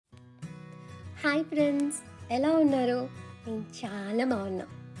Hi friends, ఎలా ఉన్నారు? నేను చాలా బాగున్నా.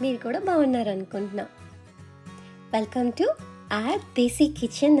 మీరు కూడా బాగున్నారు అనుకుంటున్నా. Welcome to are desi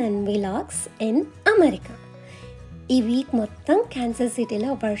kitchen and vlogs in America. ఈ వీక్ మొత్తం కాన్సస్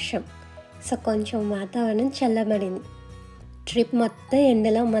సిటీలో వర్షం, సో కొంచెం వాతావరణం చల్లబడింది. ట్రిప్ మొత్తం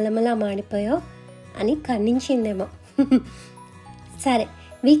ఎండలో మలమలా మాడిపోయో అని ఖండించిందేమో. సరే,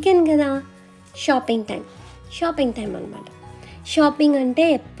 వీకెండ్ కదా, షాపింగ్ టైం అన్నమాట. షాపింగ్ అంటే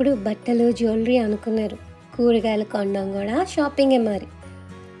ఎప్పుడు బట్టలు జ్యువెలరీ అనుకున్నారు, కూరగాయలు కొనడం కూడా షాపింగే మరి.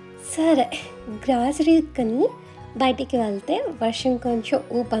 సరే, గ్రాసరీకని బయటికి వెళ్తే వర్షం కొంచెం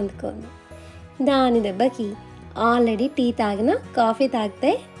ఊపందుకుంది. దాని దెబ్బకి ఆల్రెడీ టీ తాగినా కాఫీ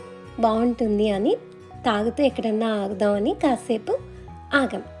తాగితే బాగుంటుంది అని తాగుతూ ఎక్కడన్నా ఆగుదామని కాసేపు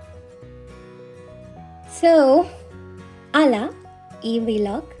ఆగాం. సో అలా ఈ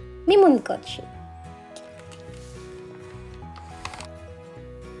వ్లాగ్ మీ ముందుకు వచ్చి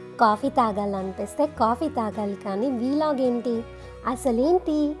కాఫీ తాగాలనిపిస్తే కాఫీ తాగాలి, కానీ వీలాగ్ ఏంటి,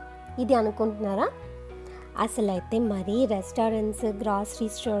 అసలేంటి ఇది అనుకుంటున్నారా? అసలైతే మరీ రెస్టారెంట్స్, గ్రాసరీ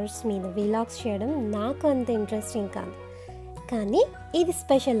స్టోర్స్ మీద వీలాగ్స్ చేయడం నాకు అంత ఇంట్రెస్టింగ్ కాదు, కానీ ఇది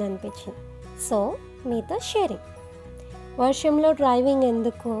స్పెషల్ అనిపించింది. సో మీతో షేరింగ్. వర్షంలో డ్రైవింగ్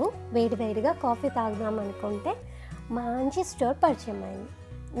ఎందుకు, వేడివేడిగా కాఫీ తాగుదాం అనుకుంటే మంచి స్టోర్ పరిచయం అయింది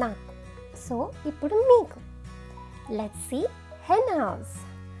నాకు. సో ఇప్పుడు మీకు లెట్స్ సీ హెన్హౌస్.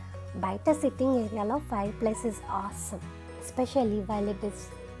 బయట సిట్టింగ్ ఏరియాలో fire place is awesome, especially while it is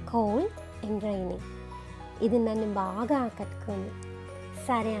cold and raining. ఇది నన్ను బాగా ఆకట్టుకుంది.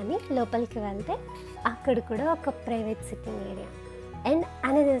 సరే అని లోపలికి వెళ్తే అక్కడ కూడా ఒక private sitting area and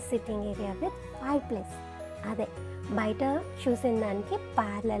another sitting area with fire place. అదే బయట చూసిన దానికి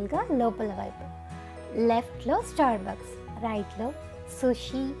ప్యారలల్గా లోపల వైపు లెఫ్ట్లో Starbucks, రైట్లో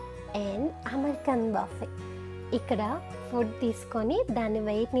Sushee and American buffet. ఇక్కడ ఫుడ్ తీసుకొని దాని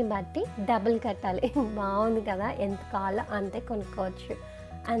వెయిట్ని బట్టి డబుల్ కట్టాలి. బాగుంది కదా, ఎంత కావాలో అంతే కొనుక్కోవచ్చు,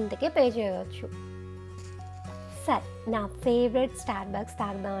 అంతకే పే చేయవచ్చు. సరే, నా ఫేవరెట్ స్టార్బక్స్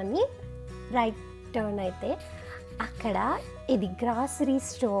తాగుదామని రైట్ టర్న్ అయితే అక్కడ ఇది grocery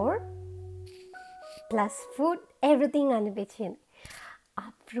store plus food everything అనిపించింది. ఆ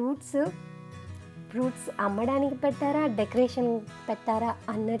ఫ్రూట్స్ అమ్మడానికి పెట్టారా, డెకరేషన్ పెట్టారా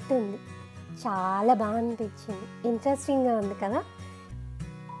అన్నట్టు ఉంది. చాలా బాగా అనిపించింది, ఇంట్రెస్టింగ్గా ఉంది కదా.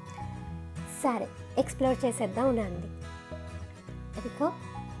 సరే, ఎక్స్ప్లోర్ చేసేద్దాం ఉండండి. ఇదిగో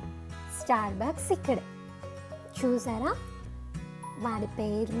స్టార్బక్స్ ఇక్కడే చూసారా, వాడి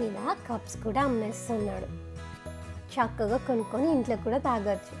పేరు మీద కప్స్ కూడా అమ్మేస్తున్నాడు. చక్కగా కొనుక్కొని ఇంట్లో కూడా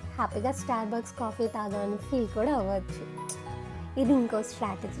తాగొచ్చు, హ్యాపీగా స్టార్బక్స్ కాఫీ తాగాలని ఫీల్ కూడా అవ్వచ్చు. ఇది ఇంకో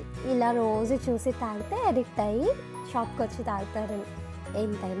స్ట్రాటజీ. ఇలా రోజు చూసి తాగితే అడిక్ట్ అయ్యి షాప్కి వచ్చి తాగుతారని.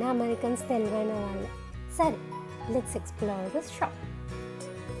 ఎంతైనా అమెరికన్స్ తెలివైన వాళ్ళు. సరే, లెట్స్ ఎక్స్ప్లోర్ ద షాప్.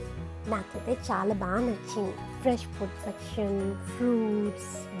 నాకైతే చాలా బాగా నచ్చింది. ఫ్రెష్ ఫుడ్ సెక్షన్,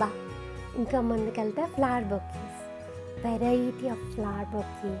 ఫ్రూట్స్, ఇంకా ముందుకెళ్తే flower bouquets, variety of flower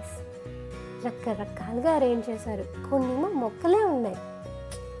bouquets రకరకాలుగా అరేంజ్ చేశారు. కొన్నేమో మొక్కలే ఉన్నాయి.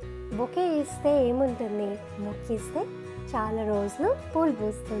 బొకే ఇస్తే ఏముంటుంది, మొక్కిస్తే చాలా రోజులు పూలు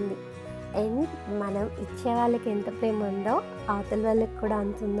పూస్తుంది. అండ్ మనం ఇచ్చే వాళ్ళకి ఎంత ప్రేమ ఉందో అవతల వాళ్ళకి కూడా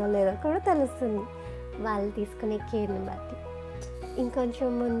అంత ఉందో లేదో కూడా తెలుస్తుంది, వాళ్ళు తీసుకునే కేర్ని బట్టి. ఇంకొంచెం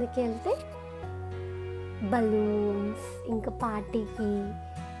ముందుకు వెళ్తే బలూన్స్, ఇంకా పార్టీకి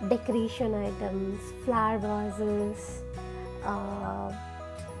decoration items, flower vases,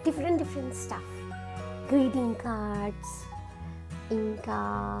 different stuff, greeting cards, ఇంకా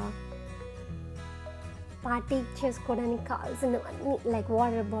పార్టీ చేసుకోవడానికి కావాల్సినవన్నీ like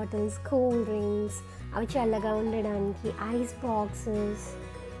water bottles, cool drinks, అవి చల్లగా ఉండడానికి, ఐస్ బాక్సెస్,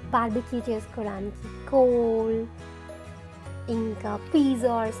 బార్బిక్యూ చేసుకోవడానికి కోల్, ఇంకా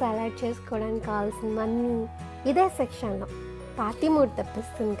పిజ్జా ఆర్ సలాడ్ చేసుకోవడానికి కావాల్సినవన్నీ ఇదే సెక్షన్లో. పార్టీ మూడ్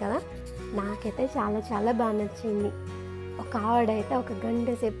తెప్పిస్తుంది కదా. నాకైతే చాలా చాలా బాగా నచ్చింది. ఒక ఆవిడైతే ఒక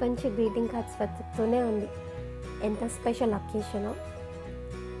గంట సేపు నుంచి గ్రీటింగ్ కార్డ్స్ వెతుకుతూనే ఉంది. ఎంత స్పెషల్ అకేషనో,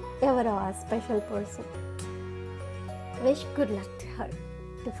 ఎవరో ఆ special person. Wish good luck to her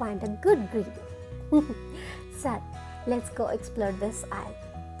to find a good greeting. Sir, let's go explore this aisle.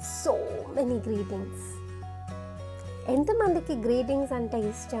 So many greetings. ఎంతమందికి గ్రీటింగ్స్ అంటే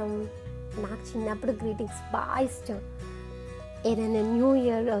ఇష్టం? నాకు చిన్నప్పుడు గ్రీటింగ్స్ బాగా ఇష్టం. ఏదైనా న్యూ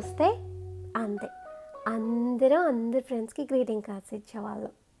ఇయర్ వస్తే అంతే, అందరి ఫ్రెండ్స్కి గ్రీటింగ్ కార్డ్స్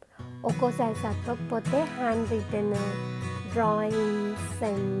ఇచ్చేవాళ్ళం. ఒక్కోసారి సరిపోకపోతే hand return drawings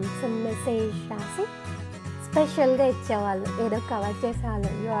and some message రాసి స్పెషల్గా ఇచ్చేవాళ్ళు, ఏదో కవర్ చేసేవాళ్ళు,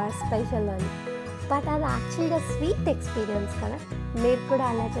 యు ఆర్ స్పెషల్ అని. బట్ అది యాక్చువల్గా స్వీట్ ఎక్స్పీరియన్స్ కదా. మీరు కూడా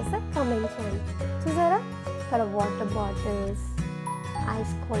అలా చేస్తే కమెంట్ చేయండి. చూసారా, ఇక్కడ water bottles,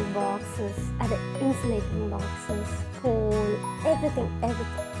 ice cold boxes, అదే ఇన్సులేటింగ్ బాక్సెస్, కోల్, ఎవ్రీథింగ్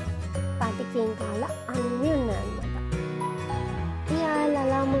పార్టీకి ఏం కావాలో అన్నీ ఉన్నాయన్నమాట. ఇక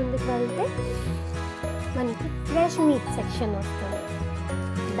అలా ముందుకు వెళ్తే మనకి ఫ్రెష్ మీట్ సెక్షన్ వస్తుంది.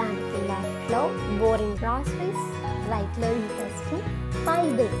 దానికి లెఫ్ట్లో boring groceries, రైట్లో interesting pi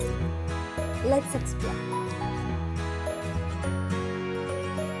base. Let's explore.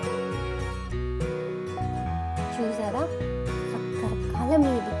 చూసారా రకరకాల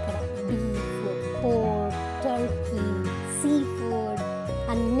మీట్ ఇక్కడ. Beef, pork, Turkey, sea food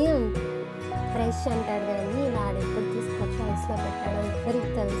అన్నీ ఉంటాయి. ఫ్రెష్ అంటారు కానీ వాడు ఎప్పుడు తీసుకొచ్చి ఐస్లో పెట్టడం ఎవరికి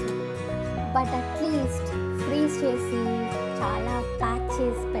తెలుసు. బట్ అట్లీస్ట్ ఫ్రీజ్ చేసి చాలా ప్యాక్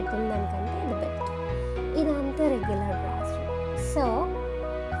చేసి పెట్టిన దానికంటే ఇది బెటర్. ఇదంతా regular grocery. So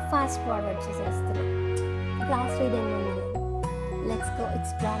fast forward చేసేస్తున్నాం. గ్రాసరీ ఏమీ లేదు. Let's go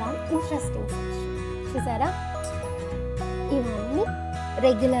explore on interesting section. చూసారా ఇవన్నీ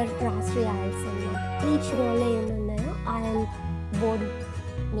రెగ్యులర్ గ్రాసరీ ఆయిల్స్ అన్నమాట. ఈచ్ రోలో ఏమున్నాయో ఆయిల్ బోర్డ్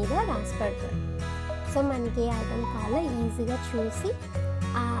మీద రాసి పెడతారు. సో మనకి ఏ ఐటమ్ కావాలో ఈజీగా చూసి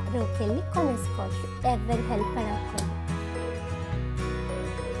ఆ రోకి వెళ్ళి కొనేసుకోవచ్చు, ఎవరి హెల్ప్ అడగకుండా.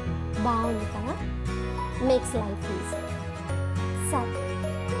 బాగుంది కదా, మేక్స్ లైఫ్ ఈజీ. సరే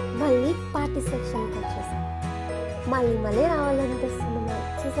మళ్ళీ పార్టీ సెక్షన్కి వచ్చేసాం. మళ్ళీ రావాలనిపిస్తుంది మరి.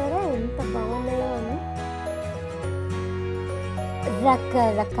 చూసారా ఎంత బాగున్నాయో అని.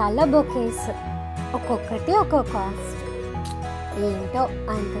 రకరకాల బొకేస్, ఒక్కొక్కటి ఒక్కొక్క కాస్ట్. ఏంటో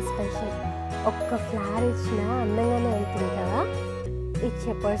అంత స్పెషల్. ఒక్క ఫ్లవర్ ఇచ్చినా అందంగానే ఉంటుంది కదా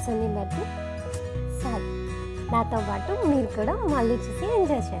ఇచ్చే పర్సన్ని బట్టి. సరే నాతో పాటు మీరు కూడా మళ్ళీ చూసి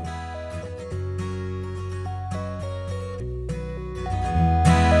ఎంజాయ్ చేయండి.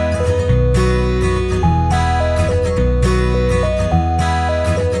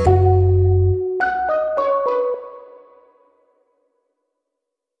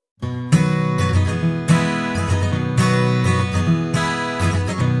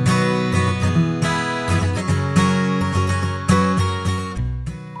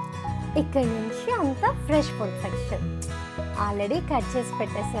 ఇక్కడ నుంచి అంతా fresh food section. Already cut చేసి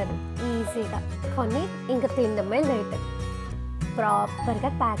పెట్టేశారు ఈజీగా. కొన్ని ఇంకా తినడమే లేట్. ప్రాపర్గా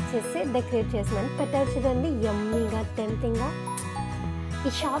ప్యాక్ చేసి డెకరేట్ చేసినట్టు పెట్టారు చూడండి, యమ్మీగా టెంప్టింగ్గా.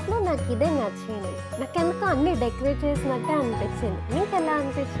 ఈ షాప్లో నాకు ఇదే నచ్చింది. నాకు ఎందుకో అన్నీ డెకరేట్ చేసినట్టే అనిపించింది. మీకు ఎలా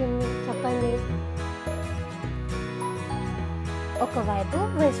అనిపించింది చెప్పండి. ఒకవైపు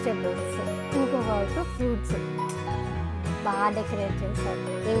వెజిటేబుల్స్, ఇంకోవైపు ఫ్రూట్స్ బాగా డెకరేట్ చేశారు.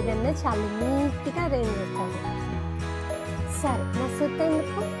 ఏదన్నా చాలా నీట్గా అరేంజ్ చేస్తారు. సరే నా సుత్త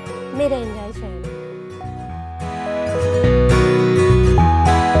ఎందుకు, మీరు ఎంజాయ్ చేయండి.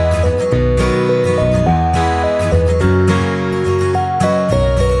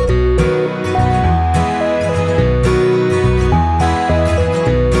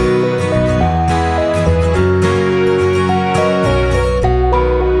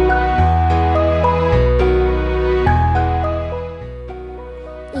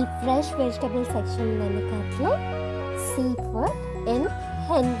 Vegetable section వెనకట్లో sea food in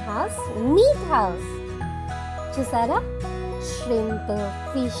హెన్హౌస్ meet house. చూసారా shrimp,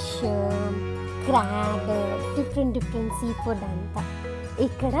 fish, crab, different sea food అంతా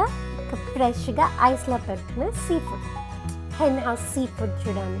ఇక్కడ ఫ్రెష్గా ఐస్లో పెట్టిన సీ ఫుడ్. హెన్హౌస్ సీ ఫుడ్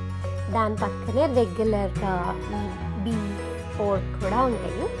చూడండి. దాని పక్కనే రెగ్యులర్గా ఈ బీఫ్, పోర్క్ కూడా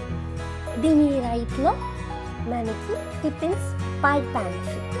ఉంటాయి. దీని రైట్లో మనకి tiffins pi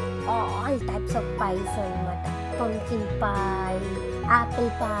pantry, all types of vice అన్నమాట. పంకిన్ పై, యాపిల్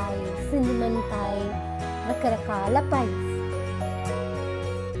పై, సిన్నమన్ పై, రకరకాల పైస్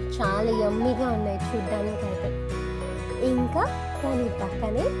చాలా యమ్మీగా ఉన్నాయి చూడ్డానికి అయితే. ఇంకా దాని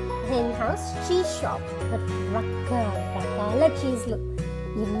పక్కనే హెన్హౌస్ చీజ్ షాప్. రకరకాల చీజ్లు,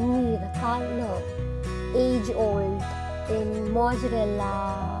 ఎన్ని రకాల్లో, ఏజ్ ఓల్డ్, మోజరెల్లా,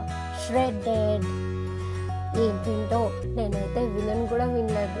 ష్రెడెడ్, ఏంటేంటో నేనైతే వినను కూడా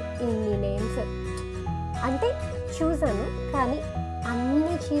వినలేదు ఇన్ని నేమ్స్. అంటే చూసాను కానీ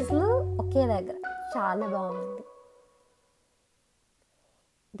అన్ని చీజ్లు ఒకే దగ్గర. చాలా బాగుంది.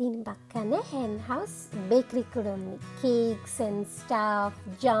 దీని పక్కనే హెన్హౌస్ బేకరీ కూడా ఉంది. Cakes and stuff,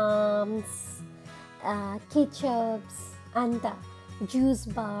 jams, ketchups అంతా, juice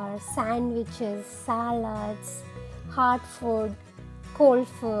bar, sandwiches, salads, hot food,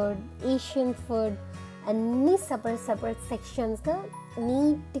 cold food, Asian food అన్నీ సపరేట్ సెక్షన్స్గా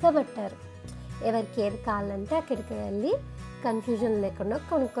నీట్గా పెట్టారు. ఎవరికి ఏది కావాలంటే అక్కడికి వెళ్ళి కన్ఫ్యూజన్ లేకుండా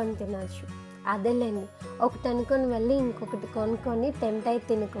కొనుక్కొని తినచ్చు. అదేలేండి, ఒకటి అనుకొని వెళ్ళి ఇంకొకటి కొనుక్కొని టెంప్ట్ అయి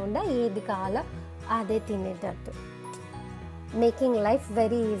తినకుండా ఏది కావాలో అదే తినేటట్టు. మేకింగ్ లైఫ్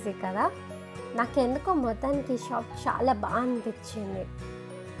వెరీ ఈజీ కదా. నాకెందుకో మొత్తానికి ఈ షాప్ చాలా బాగా అనిపించింది.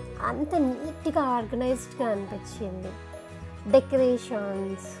 అంత నీట్గా ఆర్గనైజ్డ్గా అనిపించింది.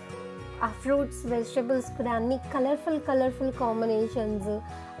 డెకరేషన్స్, ఆ ఫ్రూట్స్ వెజిటబుల్స్ కూడా అన్ని కలర్ఫుల్ కాంబినేషన్స్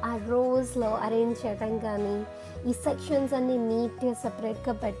ఆ రోస్లో అరేంజ్ చేయడం కానీ, ఈ సెక్షన్స్ అన్నీ నీట్గా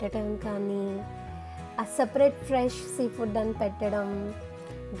సపరేట్గా పెట్టడం కానీ, ఆ సపరేట్ ఫ్రెష్ సీ ఫుడ్ అని పెట్టడం,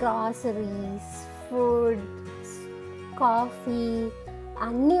 గ్రాసరీస్, ఫుడ్, కాఫీ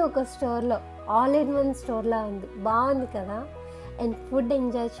అన్నీ ఒక స్టోర్లో, ఆల్ ఇన్ వన్ స్టోర్లో ఉంది. బాగుంది కదా. అండ్ ఫుడ్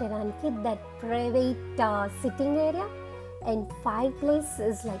ఎంజాయ్ చేయడానికి that private sitting area and fire place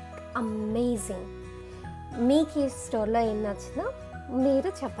is like amazing. మీకు ఈ స్టోర్లో ఏం నచ్చిందో మీరు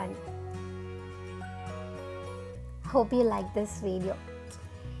చెప్పండి. Hope you like this video.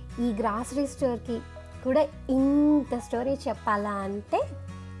 ఈ గ్రాసరీ స్టోర్కి కూడా ఇంత స్టోరీ చెప్పాలా అంటే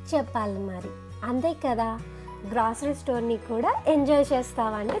చెప్పాలి మరి, అంతే కదా. గ్రాసరీ స్టోర్ని కూడా ఎంజాయ్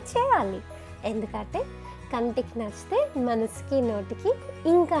చేస్తామంటే చేయాలి. ఎందుకంటే కంటికి నచ్చితే మనసుకి నోటికి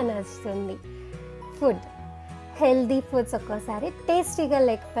ఇంకా నచ్చుతుంది. ఫుడ్, హెల్దీ ఫుడ్స్ ఒక్కోసారి టేస్టీగా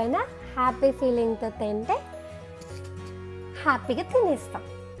లేకపోయినా హ్యాపీ ఫీలింగ్తో తింటే హ్యాపీగా తినేస్తాం.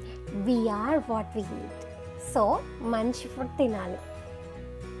 We're what we eat. So మంచి ఫుడ్ తినాలి.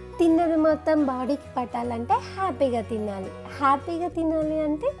 తిన్నది మొత్తం బాడీకి పట్టాలంటే హ్యాపీగా తినాలి. హ్యాపీగా తినాలి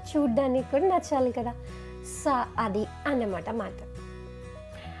అంటే చూడ్డానికి కూడా నచ్చాలి కదా. సో అది అన్నమాట మాట.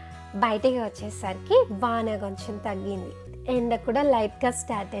 బయటికి వచ్చేసరికి వాన కొంచెం తగ్గింది, ఎండ కూడా లైట్గా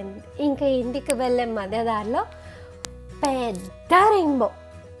స్టార్ట్ అయింది. ఇంకా ఇంటికి వెళ్ళే మధ్యదారిలో పెద్ద రెయిన్బో,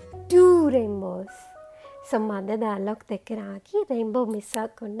 2 రెయిన్బోస్. సో మధ్యదారిలో ఒక దగ్గర ఆకి రెయిన్బో మిస్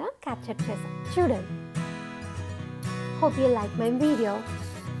అవ్వకుండా క్యాప్చర్ చేశాను. చూడండి. Hope you like my video.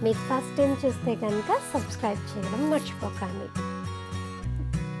 మీరు ఫస్ట్ టైం చూస్తే కనుక సబ్స్క్రైబ్ చేయడం మర్చిపోకండి.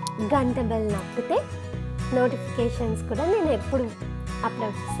 గంట బెల్ నొక్కితే నోటిఫికేషన్స్ కూడా నేను ఎప్పుడు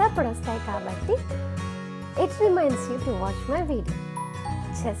అప్లోడ్ చేస్తే అప్పుడు వస్తాయి కాబట్టి it reminds you to watch my video.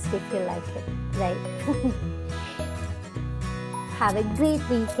 Just if you like it, right? Have a great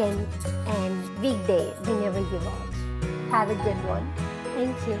weekend and weekday whenever you watch. Have a good one.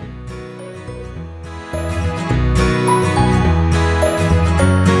 Thank you.